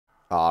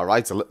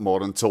Alright, a little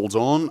more until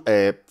dawn.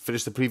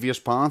 Finished the previous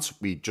part.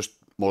 We just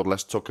more or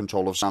less took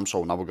control of Sam,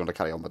 so now we're going to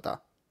carry on with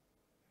that.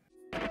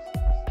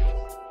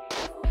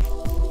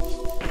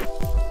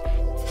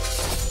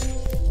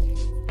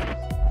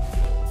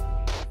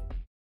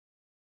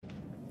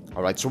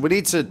 Alright, so we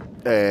need to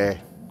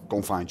go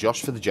and find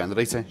Josh for the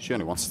generator. She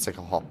only wants to take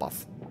a hot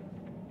bath.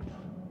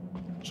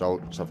 So,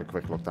 let's have a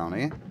quick look down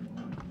here.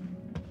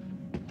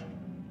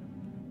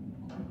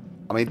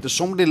 I mean, there's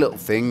so many little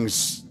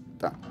things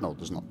that... No,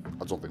 there's not.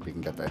 I don't think we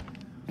can get there.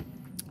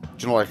 Do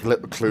you know, like,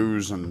 little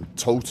clues and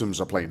totems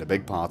are playing a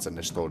big part in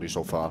this story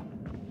so far.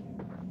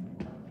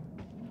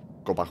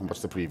 Go back and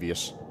watch the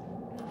previous.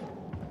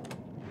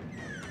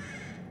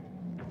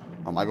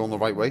 Am I going the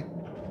right way?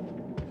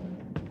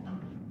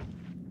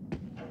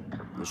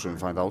 We'll soon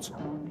find out.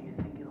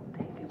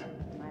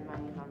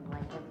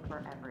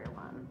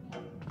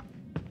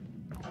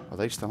 Are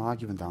they still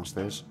arguing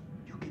downstairs?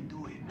 You can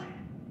do it, man.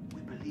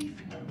 We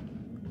believe you.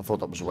 I thought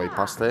that was way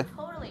past there.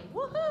 Totally.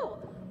 Woohoo!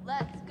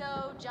 Let's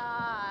go,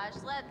 Josh.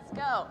 Let's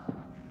go.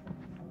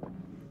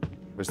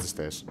 Where's the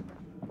stairs?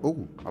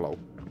 Oh, hello.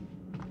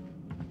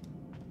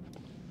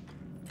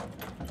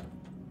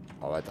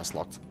 Alright, that's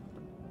locked.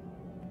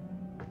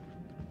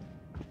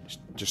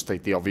 Just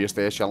state the obvious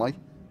there, shall I?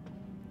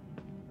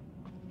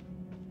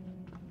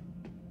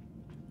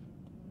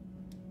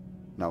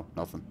 No,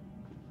 nothing.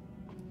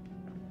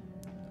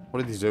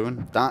 What are they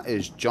doing? That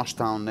is Josh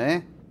down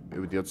there.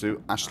 Who are the other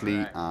two?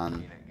 Ashley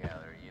and...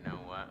 You know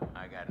what?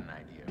 I got an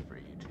idea for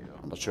you two.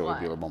 I'm not sure who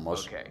the other one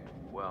was. Okay,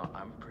 well,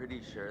 I'm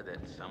pretty sure that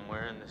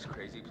somewhere in this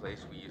crazy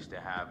place we used to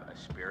have a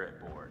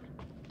spirit board.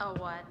 Oh,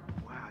 what?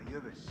 Wow, you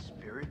have a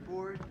spirit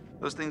board?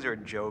 Those things are a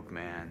joke,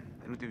 man.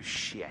 They don't do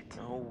shit.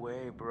 No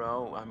way,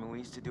 bro. I mean, we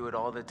used to do it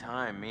all the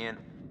time. Me and...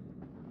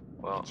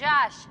 Well...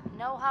 Josh,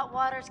 no hot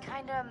water's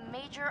kind of a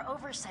major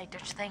oversight,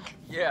 don't you think?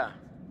 Yeah.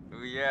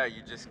 Yeah,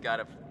 you just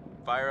gotta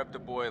fire up the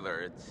boiler.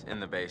 It's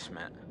in the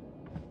basement.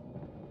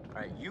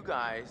 Alright, you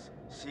guys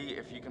see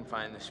if you can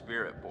find the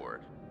spirit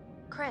board.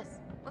 Chris,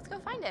 let's go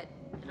find it.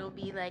 It'll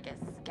be like a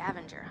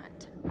scavenger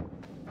hunt.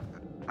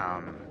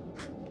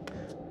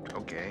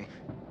 Okay.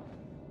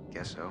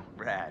 Guess so.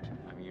 Rad.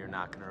 I mean, you're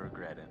not gonna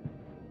regret it.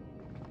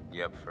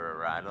 You up for a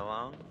ride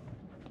along?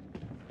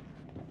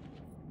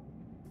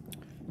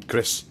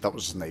 Chris, that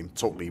was his name.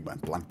 Totally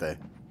went blank there.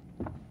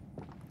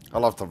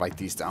 I'll have to write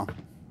these down.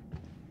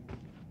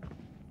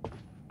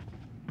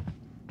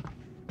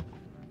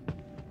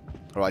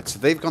 Alright, so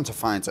they've gone to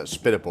find a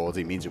spirit board.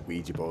 He means a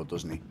Ouija board,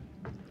 doesn't he?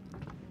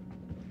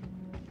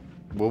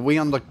 Were we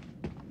on the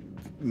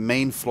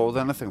main floor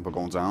then? I think we're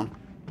going down.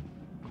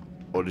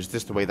 Or is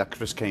this the way that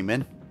Chris came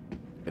in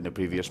the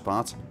previous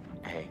part?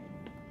 Hey,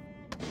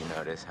 you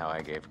notice how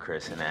I gave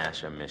Chris and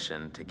Ash a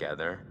mission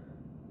together?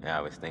 Yeah,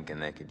 I was thinking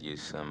they could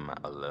use some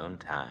alone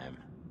time.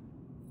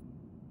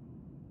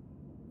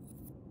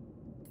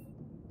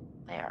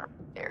 They are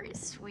very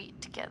sweet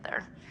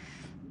together.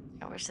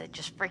 I wish they'd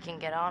just freaking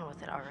get on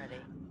with it already.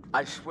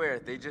 I swear,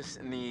 they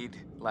just need,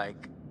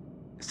 like,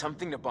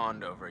 something to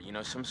bond over, you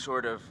know, some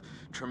sort of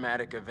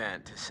traumatic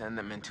event to send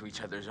them into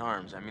each other's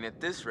arms. I mean, at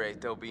this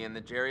rate, they'll be in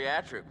the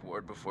geriatric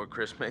ward before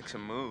Chris makes a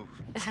move.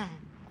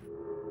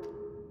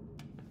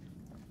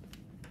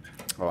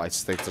 Alright,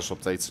 status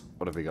update.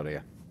 What have we got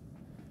here?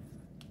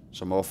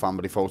 Some more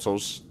family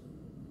photos.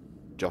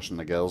 Josh and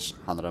the girls,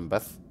 Hannah and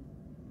Beth.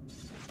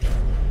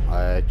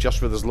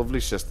 Josh with his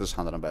lovely sisters,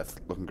 Hannah and Beth.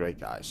 Looking great,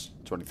 guys.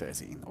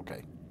 2013,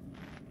 okay.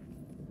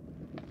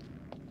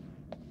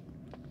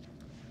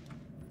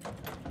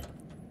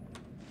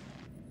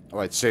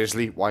 Alright,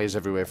 seriously, why is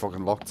everywhere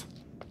fucking locked?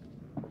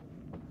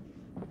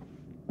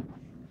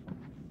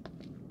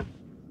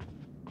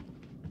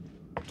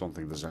 Don't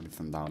think there's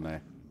anything down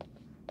there.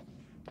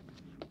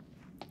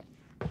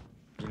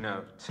 You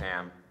know,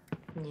 Sam,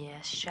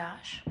 Yes,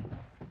 Josh?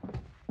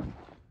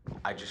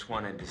 I just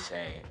wanted to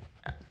say,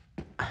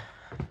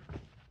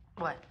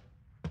 What?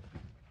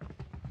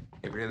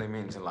 it really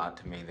means a lot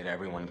to me that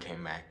everyone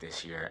came back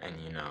this year, and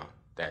you know,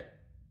 that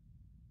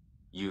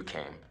you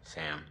came,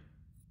 Sam.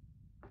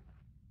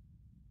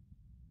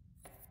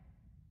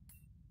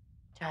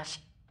 Josh,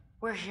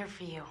 we're here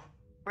for you.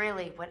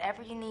 Really,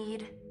 whatever you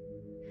need,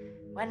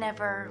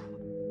 whenever,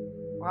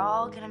 we're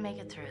all gonna make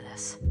it through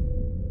this.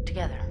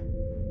 Together.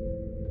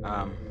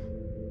 I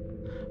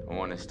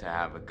want us to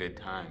have a good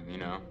time, you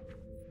know?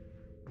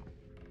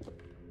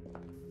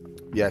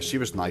 Yeah, she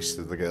was nice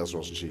to the girls,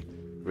 wasn't she?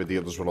 Where the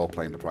others were all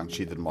playing the prank,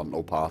 she didn't want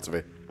no part of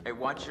it. Hey,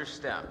 watch your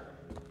step.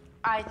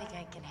 I think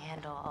I can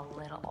handle a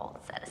little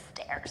set of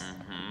stairs.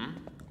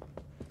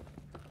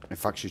 In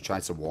fact, she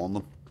tried to warn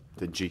them,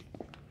 didn't she?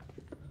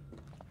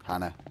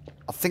 Hannah.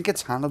 I think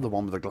it's Hannah, the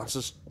one with the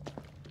glasses.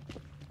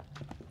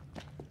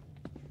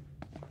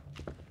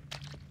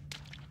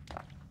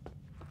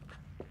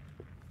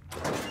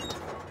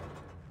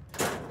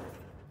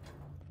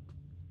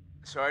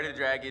 Sorry to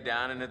drag you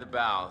down into the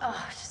bowels.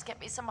 Oh, just get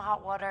me some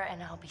hot water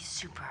and I'll be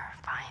super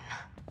fine.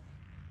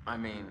 I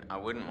mean, I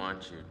wouldn't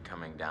want you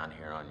coming down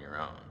here on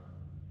your own,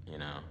 you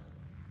know?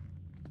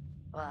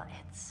 Well,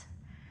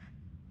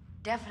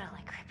 Definitely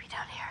creepy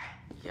down here.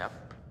 Yep.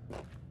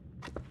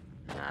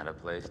 Not a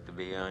place to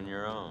be on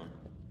your own.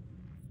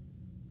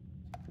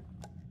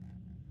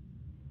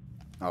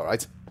 All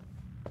right.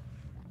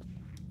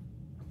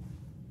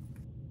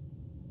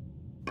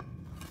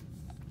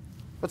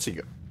 What's he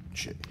got?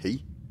 Shit,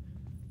 he?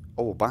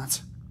 Oh, a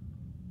bat.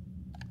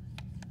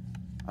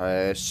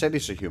 Said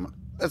he's a human.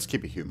 Let's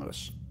keep it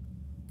humorous.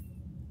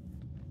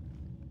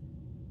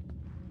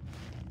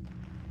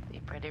 Be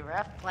pretty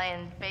rough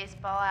playing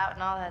baseball out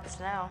in all that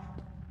snow.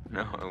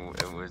 No,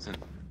 it wasn't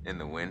in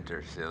the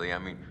winter, silly. I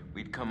mean,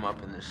 we'd come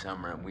up in the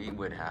summer and we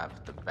would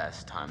have the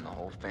best time. The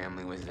whole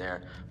family was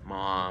there.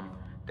 Mom,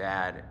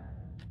 Dad,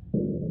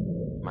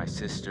 my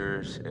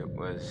sisters. It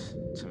was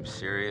some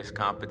serious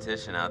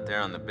competition out there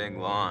on the big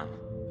lawn.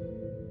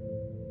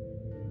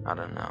 I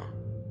don't know.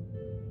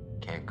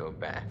 Can't go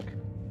back.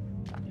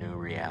 New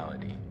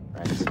reality,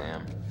 right,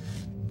 Sam?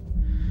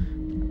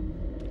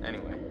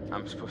 Anyway,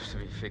 I'm supposed to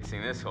be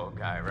fixing this whole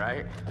guy,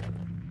 right?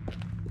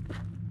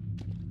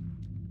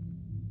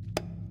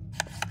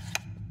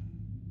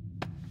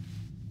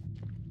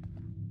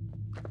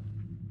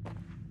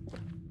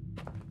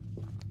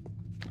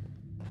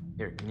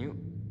 Here, can you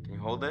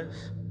hold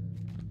this?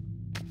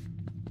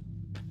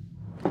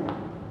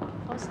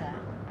 What was that?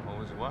 What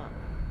was what?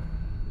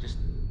 Just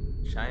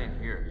shine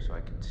it here so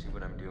I can see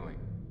what I'm doing.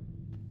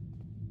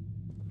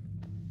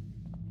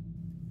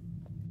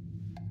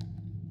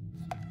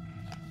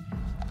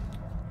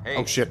 Hey,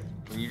 Oh shit.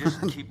 Can you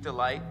just keep the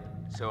light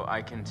so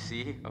I can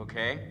see,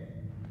 okay?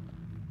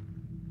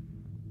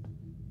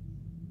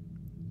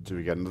 Do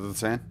we get into the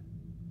 10?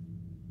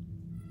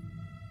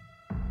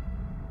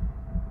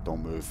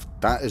 Don't move.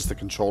 That is the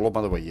controller,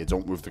 by the way. You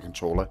don't move the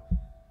controller.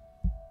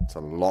 It's a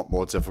lot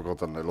more difficult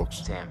than it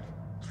looks. Sam,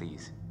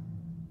 please.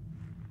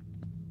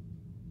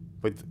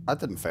 Wait, I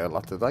didn't fail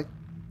that, did I?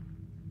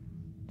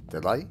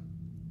 Did I?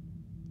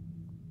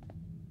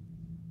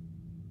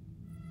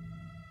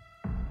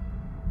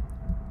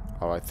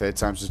 Alright, third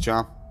time's the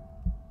charm.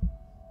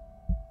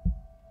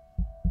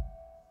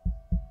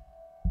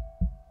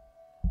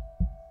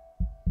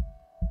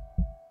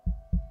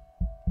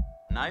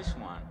 Nice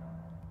one.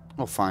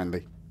 Oh,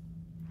 finally.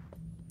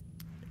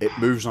 It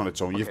moves on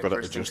its own. You've got to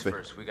First things adjust it.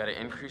 first, we gotta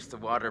increase the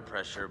water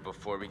pressure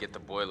before we get the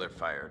boiler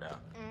fired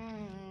up.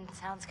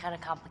 Sounds kind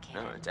of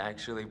complicated. No, it's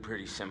actually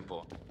pretty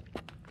simple.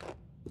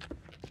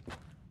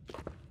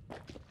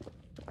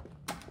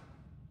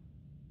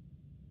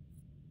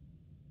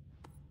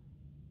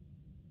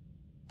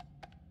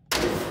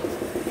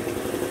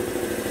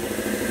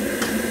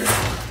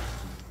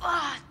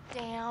 Ah,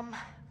 damn.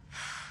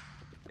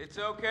 It's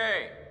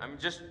okay. I'm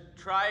just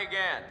try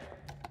again.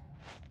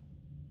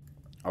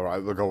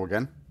 Alright, we'll go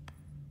again.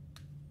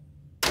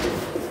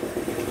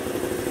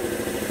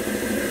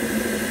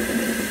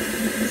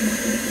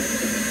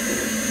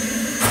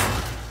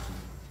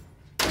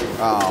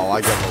 Oh, I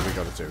get what we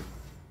gotta do.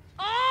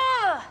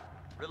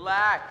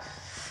 Relax.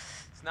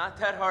 It's not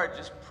that hard.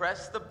 Just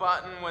press the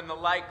button when the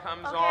light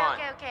comes on.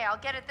 Okay. I'll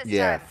get it this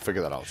Yeah, time.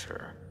 figure that out.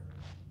 Sure.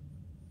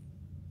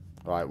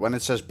 Alright, when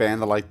it says burn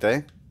the light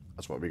there,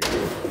 that's what we gotta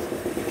do.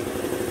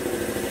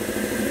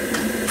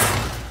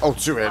 Oh,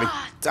 too early.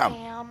 Damn.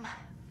 Damn.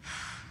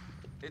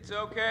 It's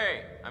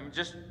okay. I'm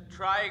just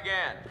try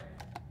again.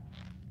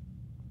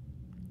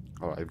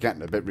 Alright, I'm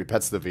getting a bit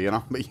repetitive here,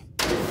 not me.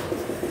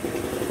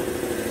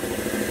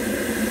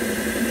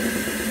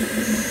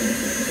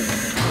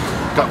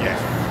 Got ya.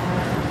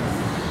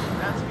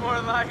 That's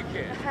more like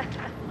it.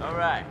 All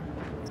right.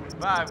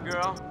 5,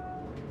 girl.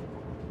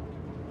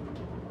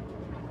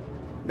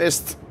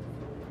 Missed.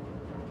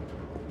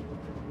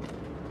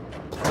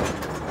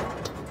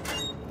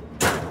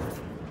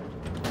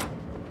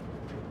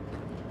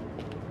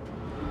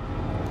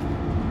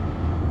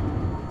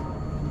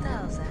 What the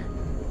hell's that?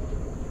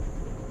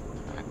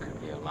 That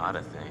could be a lot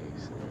of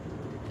things.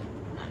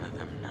 None of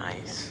them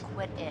nice.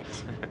 Quit it.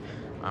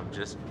 I'm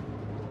just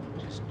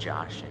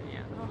joshing you.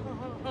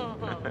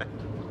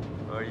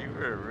 Oh, you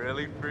were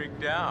really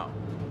freaked out.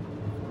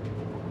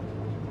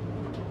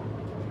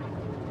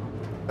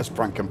 Let's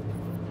prank him.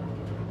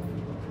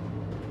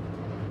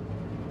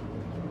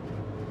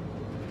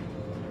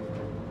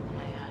 Oh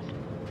my god.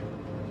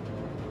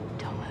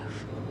 Don't move.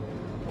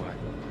 What?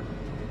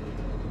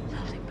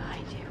 Something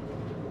behind you.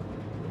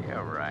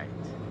 Yeah, right.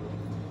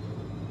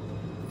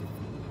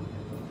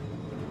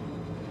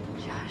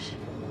 Josh.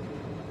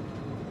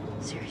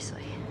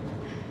 Seriously.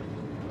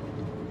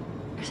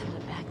 There's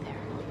something back there.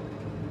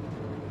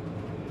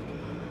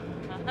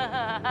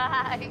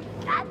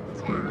 Gotcha!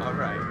 All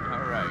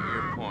right,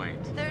 your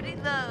point. 30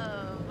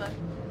 love.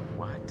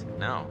 What?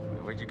 No.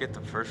 Where'd you get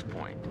the first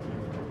point?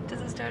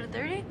 Does it start at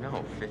 30?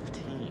 No,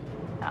 15.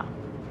 Oh.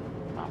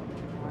 Well,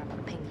 more of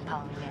a ping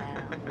pong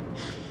now.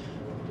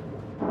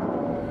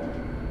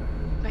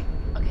 Wait,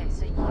 okay,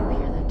 so you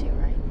hear that too,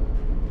 right?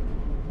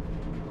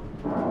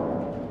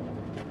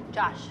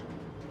 Josh,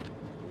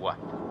 What?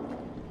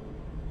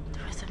 the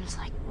rhythm's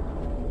like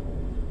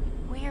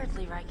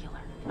weirdly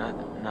regular.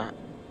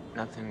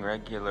 Nothing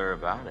regular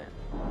about it.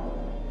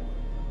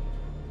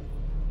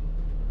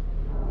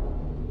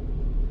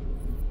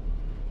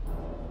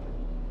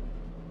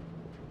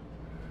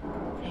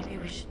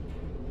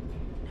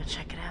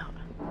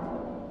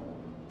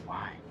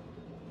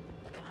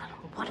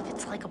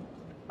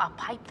 a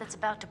pipe that's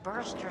about to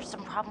burst or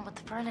some problem with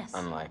the furnace.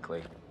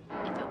 Unlikely.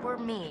 If it were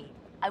me,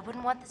 I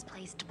wouldn't want this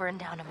place to burn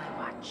down on my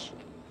watch.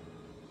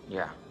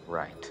 Yeah,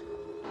 right.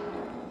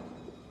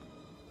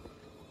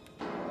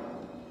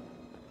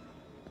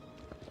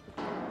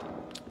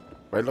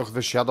 Wait, look at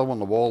the shadow on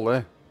the wall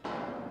there.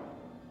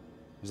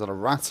 Is that a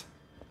rat?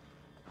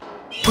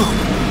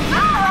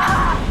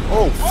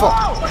 Oh,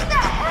 fuck! What the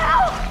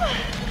hell?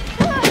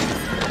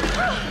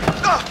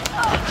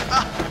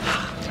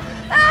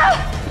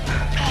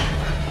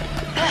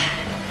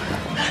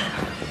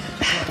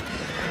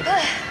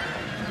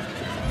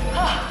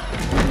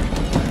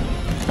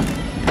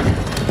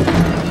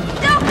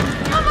 No!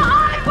 Come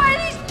on! Why are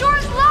these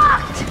doors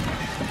locked?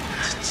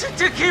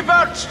 To keep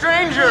out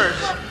strangers!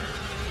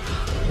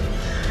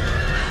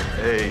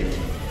 Hey.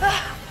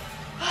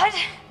 What?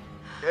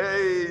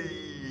 Hey.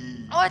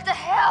 What the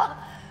hell?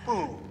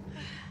 Boom.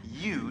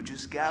 You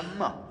just got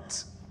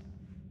mugged.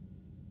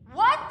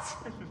 What?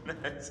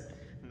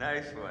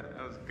 Nice one.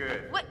 That was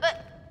good. Wait,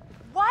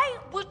 why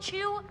would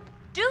you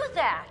do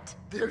that?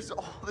 There's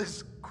all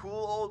this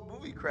cool old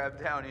movie crap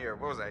down here.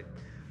 What was I?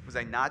 Was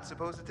I not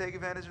supposed to take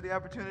advantage of the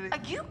opportunity?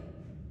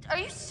 Are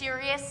you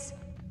serious?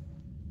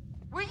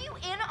 Were you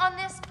in on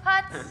this,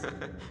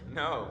 Putz?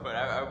 No, but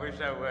I wish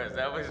I was.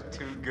 That was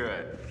too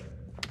good.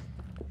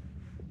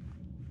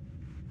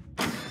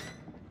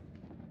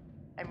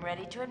 I'm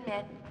ready to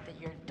admit that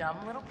your dumb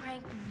little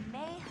prank may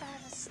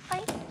have a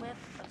slight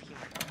whiff of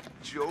humor.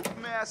 Joke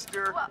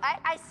master. Well,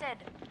 I said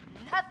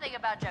nothing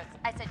about jokes.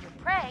 I said your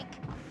prank,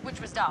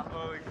 which was dumb.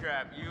 Holy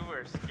crap, you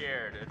were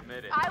scared,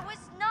 admit it. I was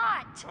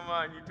not! Come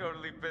on, you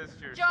totally pissed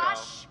yourself.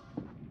 Josh!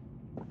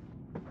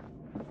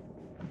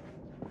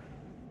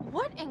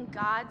 What in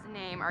God's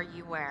name are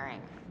you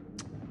wearing?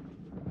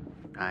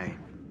 I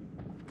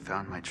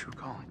found my true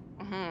calling.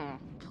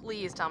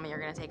 Please tell me you're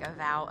gonna take a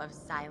vow of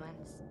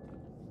silence.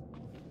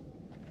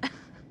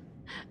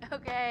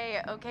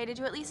 Okay, did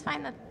you at least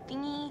find the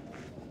thingy?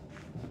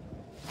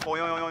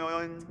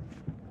 Boing.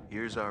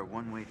 Here's our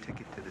one-way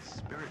ticket to the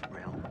spirit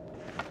realm.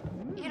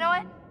 You know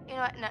what?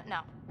 No.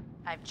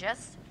 I've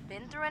just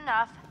been through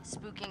enough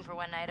spooking for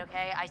one night,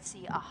 okay? I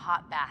see a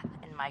hot bath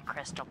in my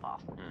crystal ball.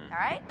 All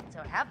right?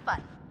 So have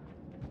fun.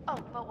 Oh,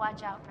 but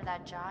watch out for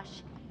that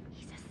Josh.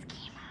 He's a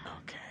schemer.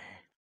 Okay.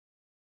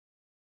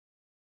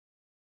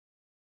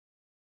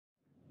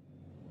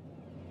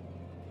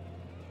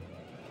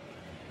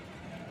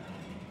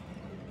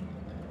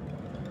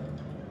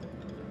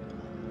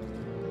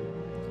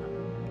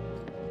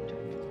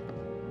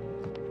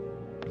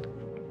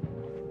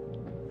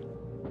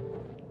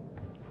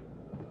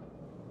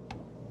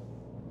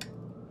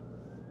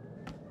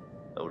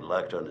 I would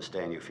like to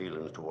understand your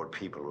feelings toward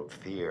people who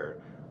fear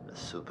the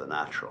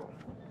supernatural,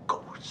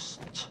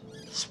 ghosts,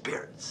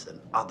 spirits, and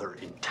other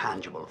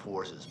intangible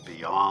forces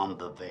beyond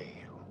the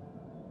veil.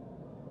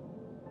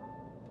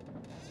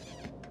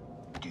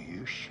 Do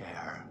you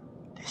share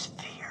this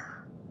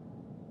fear?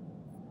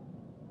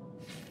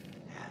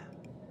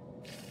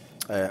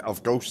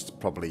 Of ghosts,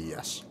 probably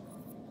yes.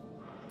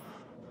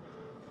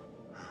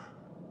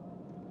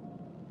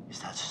 Is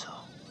that so?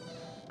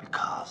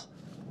 Because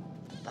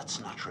that's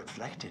not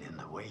reflected in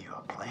the way you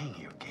are playing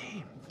your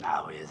game,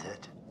 now is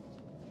it?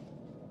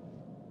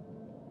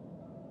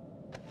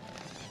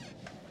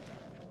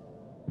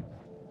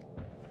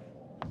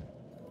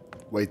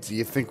 Wait, do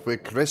you think we're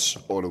Chris,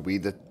 or are we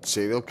the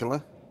serial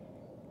killer?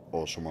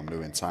 Or someone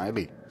new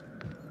entirely?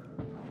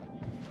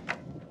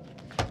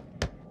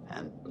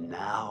 And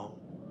now,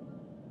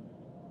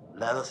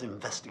 let us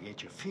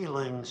investigate your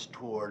feelings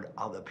toward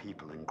other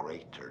people in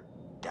greater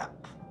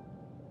depth.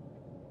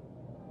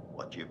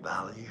 What you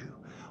value,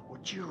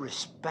 what you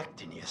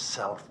respect in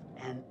yourself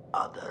and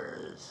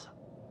others.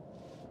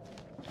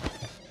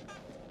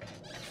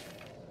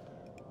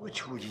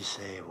 Which would you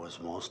say was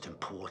most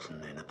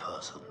important in a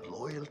person,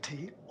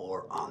 loyalty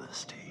or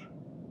honesty?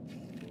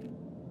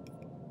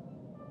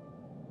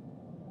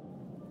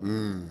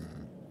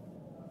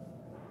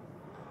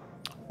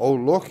 Oh,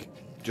 look,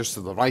 just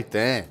to the right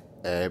there,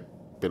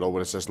 below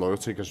where it says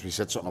loyalty, because we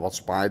said something about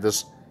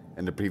spiders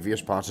in the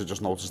previous part. I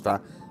just noticed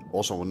that.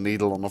 Also, a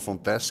needle on the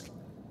front desk.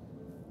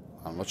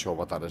 I'm not sure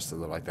what that is to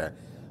the right there.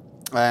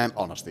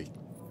 Honesty.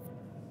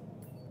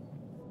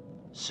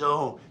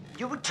 So,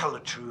 you would tell the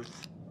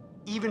truth,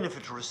 even if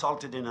it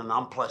resulted in an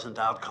unpleasant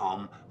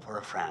outcome for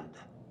a friend.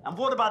 And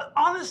what about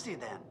honesty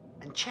then?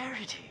 And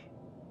charity?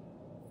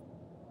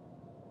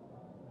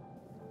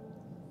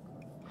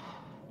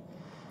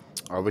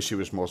 I wish he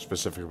was more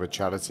specific with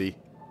charity.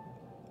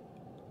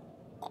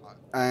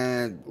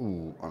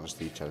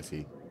 Honesty,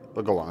 charity.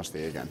 We'll go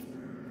honesty again.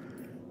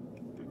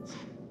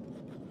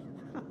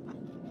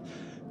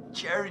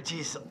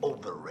 Charity's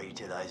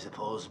overrated, I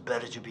suppose.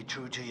 Better to be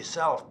true to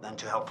yourself than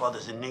to help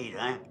others in need,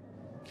 eh?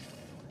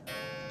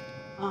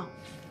 Well,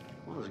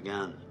 once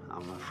again,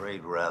 I'm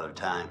afraid we're out of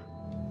time.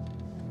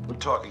 We'll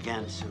talk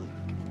again soon.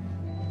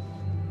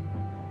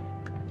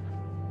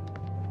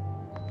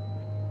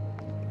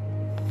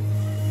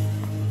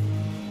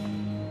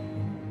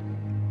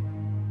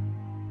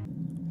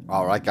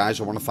 Alright guys,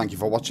 I want to thank you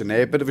for watching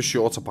there. Bit of a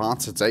shorter part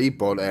today,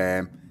 but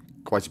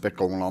quite a bit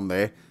going on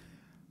there.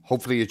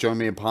 Hopefully you join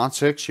me in part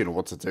 6. You know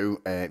what to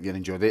do. If you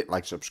enjoyed it,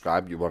 like,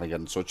 subscribe. You want to get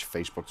in touch,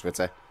 Facebook,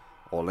 Twitter.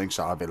 All links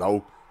are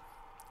below.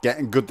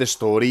 Getting good this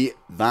story.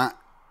 That,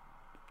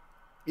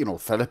 you know,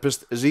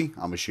 therapist, is he?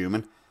 I'm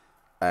assuming.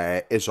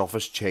 His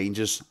office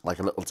changes like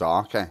a little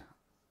darker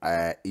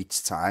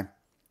each time.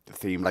 The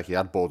theme, like he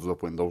had boarded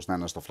up windows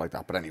then and stuff like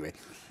that. But anyway,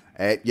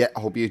 yeah,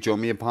 I hope you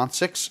join me in part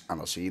 6, and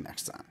I'll see you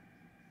next time.